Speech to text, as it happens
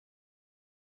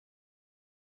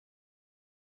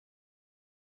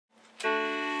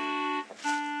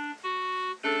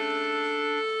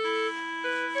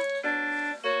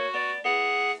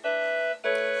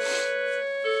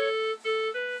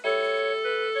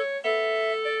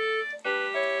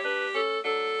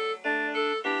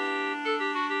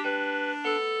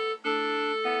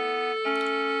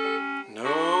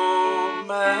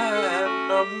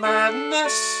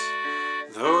madness,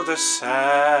 though the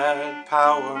sad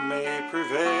power may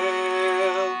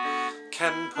prevail,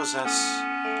 can possess,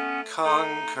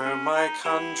 conquer my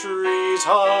country's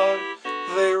heart,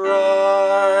 they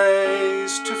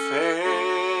rise to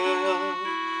fail.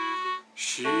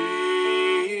 She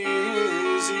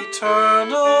is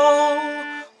eternal,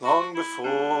 long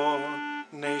before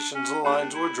nations'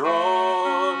 lines were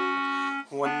drawn,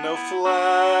 when no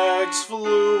flags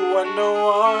flew, when no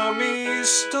armies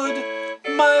stood,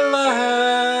 my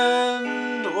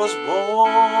land was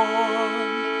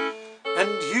born. And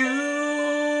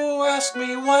you ask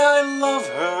me why I love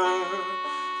her,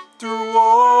 through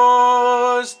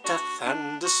wars, death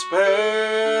and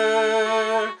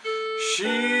despair.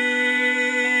 She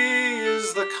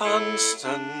is the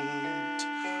constant,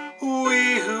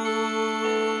 we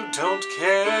who don't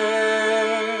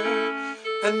care.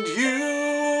 And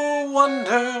you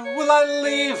wonder, will I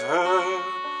leave her?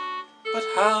 But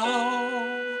how?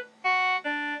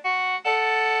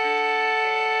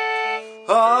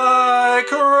 I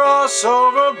cross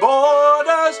over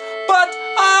borders, but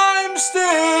I'm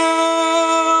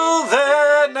still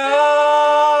there now.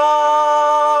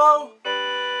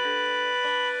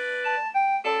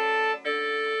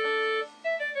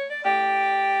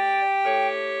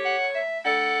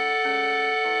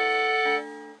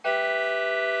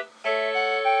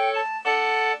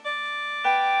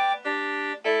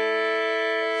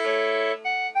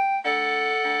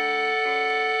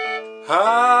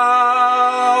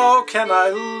 How can I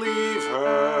leave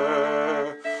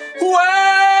her?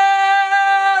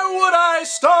 Where would I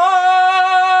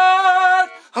start?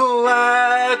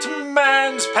 Let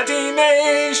man's petty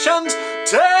nations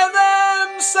tear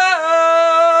themselves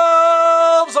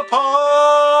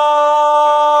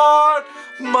apart.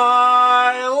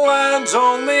 My land's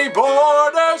only border